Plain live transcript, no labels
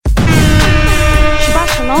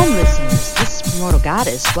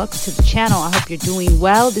Goddess. Welcome to the channel. I hope you're doing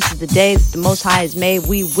well. This is the day that the Most High has made.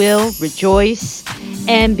 We will rejoice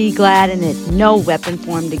and be glad in it. No weapon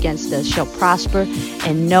formed against us shall prosper,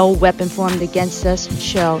 and no weapon formed against us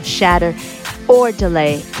shall shatter or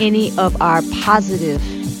delay any of our positive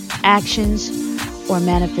actions or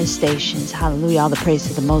manifestations. Hallelujah. All the praise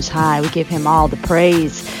to the Most High. We give him all the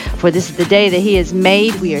praise, for this is the day that he has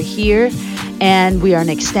made. We are here, and we are an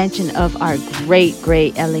extension of our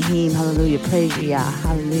great Elohim. Hallelujah. Praise you, Yah.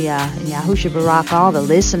 Hallelujah. And Yahushua Barak, all the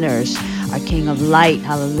listeners, our King of Light.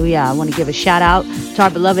 Hallelujah. I want to give a shout out to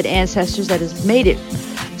our beloved ancestors that has made it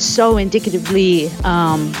so indicatively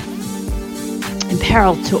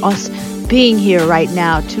imperiled to us being here right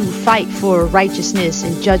now to fight for righteousness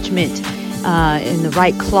and judgment in the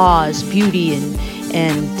right cause, beauty,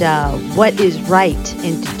 and what is right,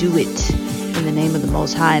 and to do it in the name of the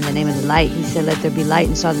Most High, in the name of the light. He said, let there be light,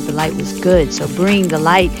 and saw that the light was good. So bring the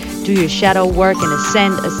light, do your shadow work, and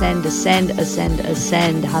ascend.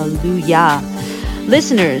 Hallelujah.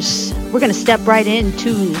 Listeners, we're going to step right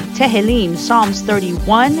into Tehillim, Psalms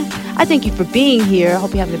 31. I thank you for being here. I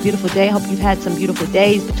hope you're having a beautiful day. I hope you've had some beautiful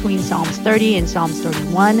days between Psalms 30 and Psalms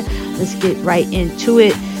 31. Let's get right into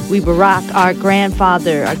it. We barak our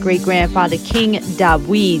grandfather, our great-grandfather, King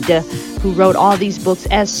David, who wrote all these books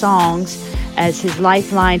as songs, as his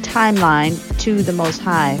lifeline, timeline to the Most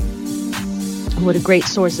High. What a great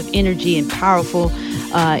source of energy and powerful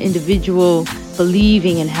individual,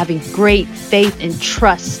 believing and having great faith and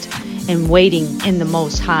trust and waiting in the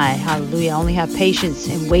Most High. Hallelujah. Only have patience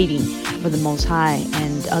and waiting for the Most High.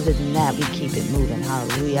 And other than that, we keep it moving.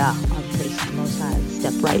 Hallelujah. All praise to the Most High. Let's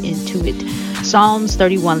step right into it. Psalms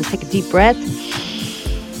 31. Let's take a deep breath.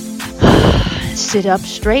 Sit up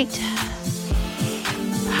straight.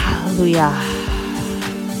 Hallelujah.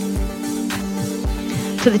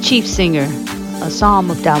 To the chief singer, a psalm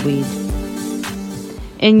of David.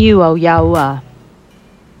 In you, O Yahuwah,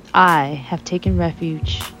 I have taken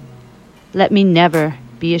refuge. Let me never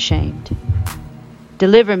be ashamed.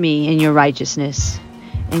 Deliver me in your righteousness.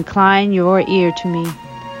 Incline your ear to me.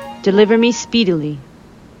 Deliver me speedily.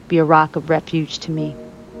 Be a rock of refuge to me,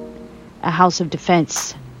 a house of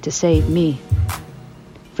defense to save me.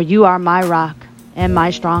 For you are my rock and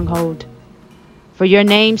my stronghold. For your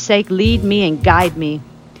name's sake, lead me and guide me.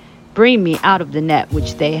 Bring me out of the net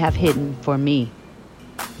which they have hidden for me.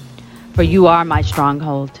 For you are my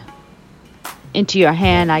stronghold. Into your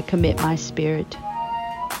hand I commit my spirit.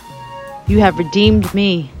 You have redeemed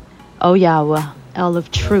me, O Yahweh, El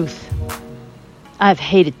of truth. I have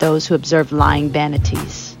hated those who observe lying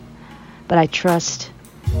vanities, but I trust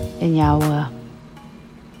in Yahweh.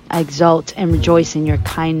 I exult and rejoice in your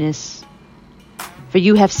kindness. For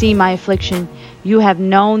you have seen my affliction. You have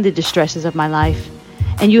known the distresses of my life,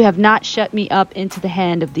 and you have not shut me up into the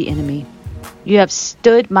hand of the enemy. You have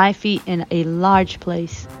stood my feet in a large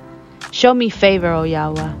place. Show me favor, O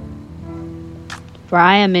Yahweh, for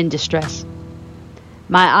I am in distress.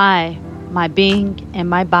 My eye, my being, and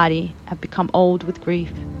my body have become old with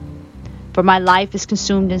grief. For my life is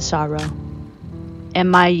consumed in sorrow, and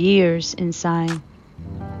my years in sighing.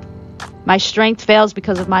 My strength fails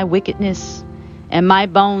because of my wickedness, and my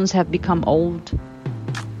bones have become old.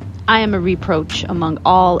 I am a reproach among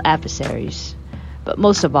all adversaries, but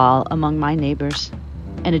most of all among my neighbors,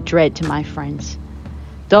 and a dread to my friends.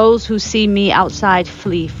 Those who see me outside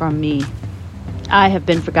flee from me. I have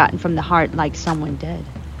been forgotten from the heart like someone dead.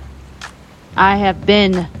 I have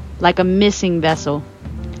been like a missing vessel,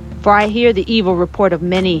 for I hear the evil report of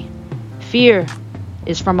many. Fear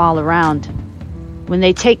is from all around. When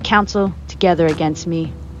they take counsel together against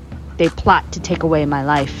me, they plot to take away my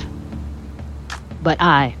life. But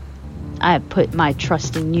I have put my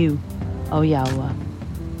trust in you, O Yahweh.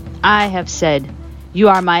 I have said, you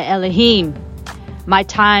are my Elohim. My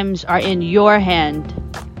times are in your hand.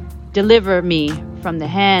 Deliver me from the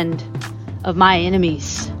hand of my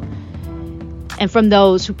enemies and from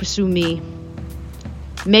those who pursue me.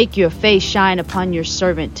 Make your face shine upon your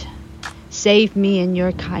servant. Save me in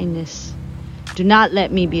your kindness. Do not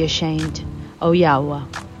let me be ashamed, O Yahweh,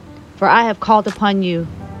 for I have called upon you.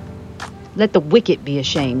 Let the wicked be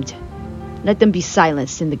ashamed. Let them be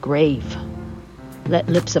silenced in the grave. Let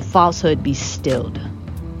lips of falsehood be stilled,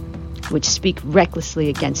 which speak recklessly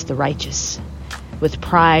against the righteous, with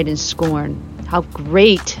pride and scorn. How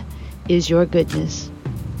great is your goodness,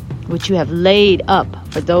 which you have laid up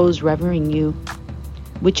for those revering you,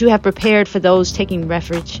 which you have prepared for those taking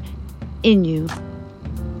refuge in you.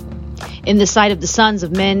 In the sight of the sons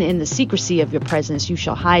of men, in the secrecy of your presence, you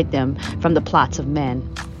shall hide them from the plots of men.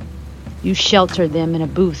 You shelter them in a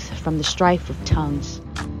booth from the strife of tongues.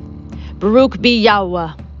 Baruch be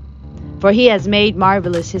Yahweh, For he has made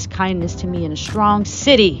marvelous his kindness to me in a strong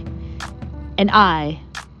city. And I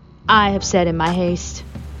have said in my haste,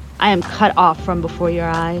 I am cut off from before your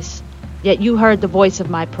eyes. Yet you heard the voice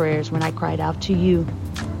of my prayers when I cried out to you.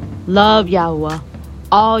 Love Yahweh,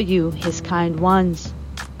 all you his kind ones.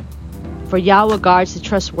 For Yahweh guards the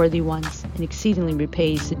trustworthy ones and exceedingly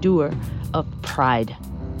repays the doer of pride.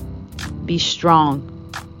 Be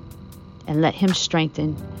strong and let him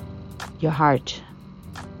strengthen your heart.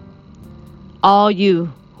 All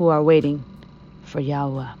you who are waiting for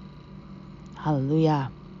Yahweh.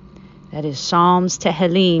 Hallelujah. That is Psalms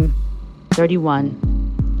Tehillim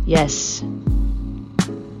 31. Yes.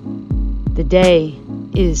 The day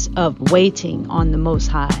is of waiting on the Most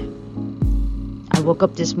High. I woke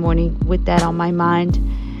up this morning with that on my mind,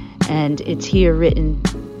 and it's here written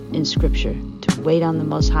in Scripture to wait on the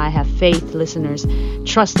Most High. Have faith, listeners.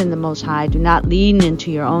 Trust in the Most High. Do not lean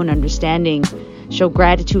into your own understanding. Show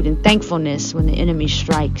gratitude and thankfulness when the enemy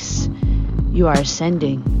strikes. You are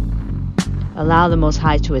ascending. Allow the Most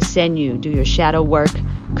High to ascend you. Do your shadow work.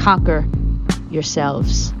 Conquer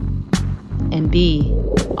yourselves. And be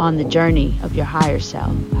on the journey of your higher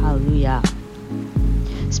self. Hallelujah.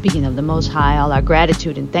 Speaking of the Most High, all our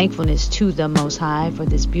gratitude and thankfulness to the Most High for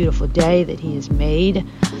this beautiful day that He has made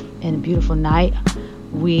and a beautiful night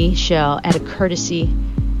we shall, at a courtesy,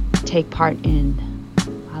 take part in.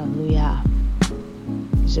 Hallelujah.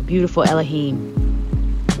 He's a beautiful Elohim,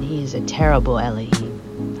 and He is a terrible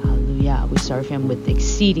Elohim. Hallelujah. We serve Him with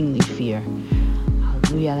exceedingly fear.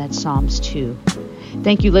 Hallelujah. That's Psalms 2.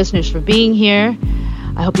 Thank you, listeners, for being here.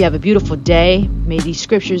 I hope you have a beautiful day. May these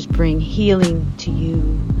scriptures bring healing to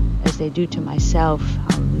you as they do to myself.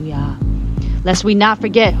 Hallelujah. Lest we not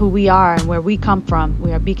forget who we are and where we come from.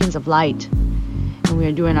 We are beacons of light. And we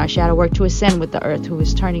are doing our shadow work to ascend with the earth, who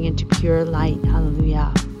is turning into pure light.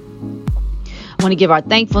 Hallelujah. I want to give our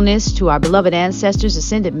thankfulness to our beloved ancestors,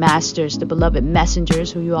 ascended masters, the beloved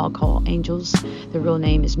messengers, who you all call angels. Their real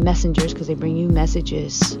name is messengers because they bring you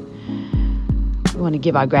messages. We want to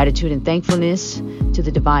give our gratitude and thankfulness to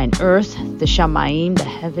the divine earth, the Shamayim, the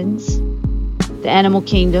heavens, the animal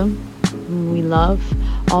kingdom, whom we love,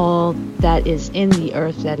 all that is in the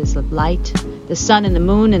earth that is of light, the sun and the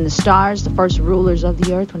moon and the stars, the first rulers of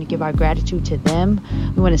the earth. We want to give our gratitude to them.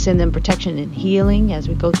 We want to send them protection and healing as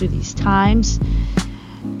we go through these times,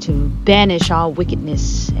 to banish all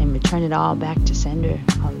wickedness and return it all back to sender.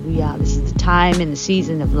 Hallelujah. This is the time and the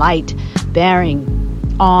season of light bearing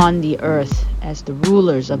on the earth as the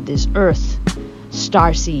rulers of this earth,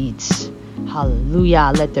 star seeds.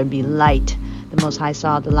 Hallelujah. Let there be light. The Most High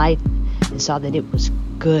saw the light and saw that it was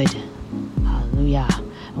good. Hallelujah.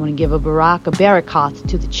 I want to give a barakoth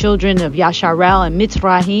to the children of Yasharel and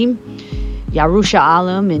Mitzrayim, Yarusha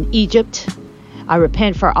Alam in Egypt. I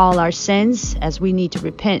repent for all our sins, as we need to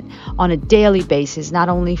repent on a daily basis, not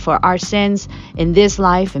only for our sins in this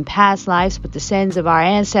life and past lives, but the sins of our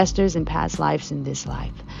ancestors and past lives in this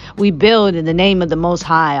life. We build in the name of the Most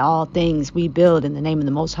High all things. We build in the name of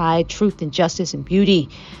the Most High truth and justice and beauty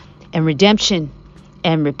and redemption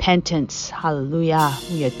and repentance. Hallelujah.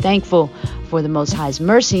 We are thankful for the Most High's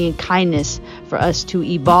mercy and kindness for us to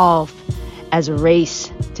evolve as a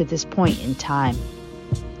race to this point in time.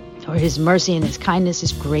 For His mercy and His kindness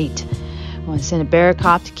is great. I want to send a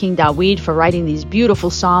barakoth to King Dawid for writing these beautiful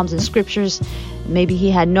psalms and scriptures. Maybe he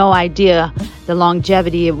had no idea the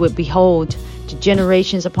longevity it would behold to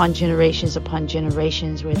generations upon generations upon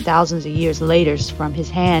generations, where thousands of years later, from his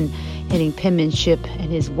hand hitting penmanship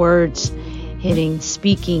and his words hitting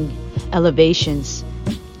speaking elevations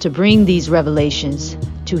to bring these revelations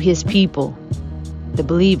to His people, the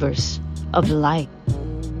believers of the light.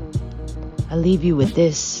 I leave you with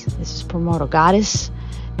this. This is Primordial Goddess.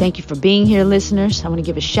 Thank you for being here, listeners. I want to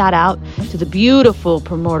give a shout out to the beautiful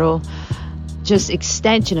primordial, just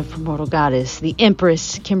extension of Primordial Goddess, the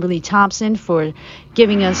Empress Kimberly Thompson, for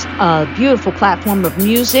giving us a beautiful platform of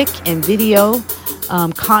music and video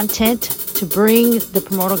content to bring the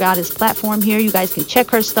Primordial Goddess platform here. You guys can check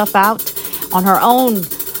her stuff out on her own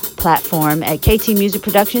platform at KT Music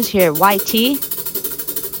Productions here at YT.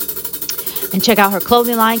 And check out her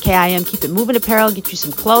clothing line, KIM Keep It Moving Apparel. Get you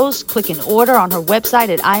some clothes. Click and order on her website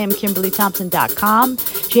at imkimberlythompson.com.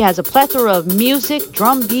 She has a plethora of music,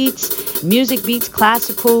 drum beats, music beats,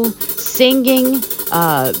 classical, singing,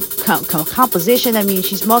 composition. I mean,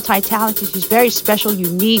 she's multi-talented. She's very special,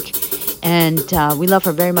 unique, and we love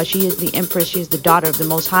her very much. She is the Empress. She is the daughter of the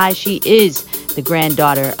Most High. She is the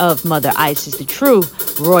granddaughter of Mother Isis, the true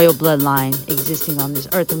royal bloodline existing on this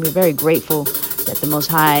earth. And we're very grateful that the Most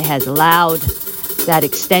High has allowed that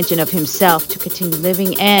extension of Himself to continue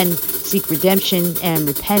living and seek redemption and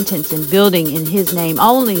repentance and building in His name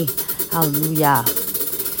only. Hallelujah.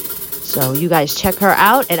 So you guys check her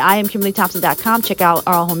out at IamKimberlyThompson.com. Check out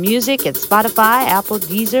our music at Spotify, Apple,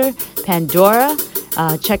 Deezer, Pandora.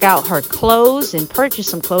 Check out her clothes and purchase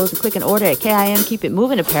some clothes and click an order at KIM Keep It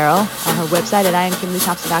Moving Apparel on her website at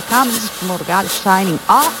IamKimberlyThompson.com. This is Promoter God signing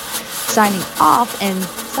off, and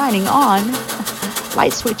signing on.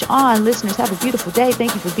 Light switch on. Listeners, have a beautiful day.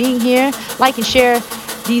 Thank you for being here. Like and share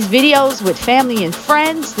these videos with family and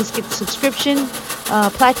friends. Let's get the subscription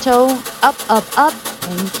plateau up,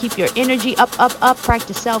 and keep your energy up.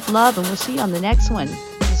 Practice self-love, and we'll see you on the next one.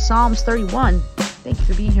 This is Psalms 31. Thank you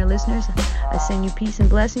for being here, listeners. I send you peace and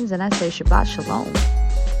blessings, and I say Shabbat Shalom.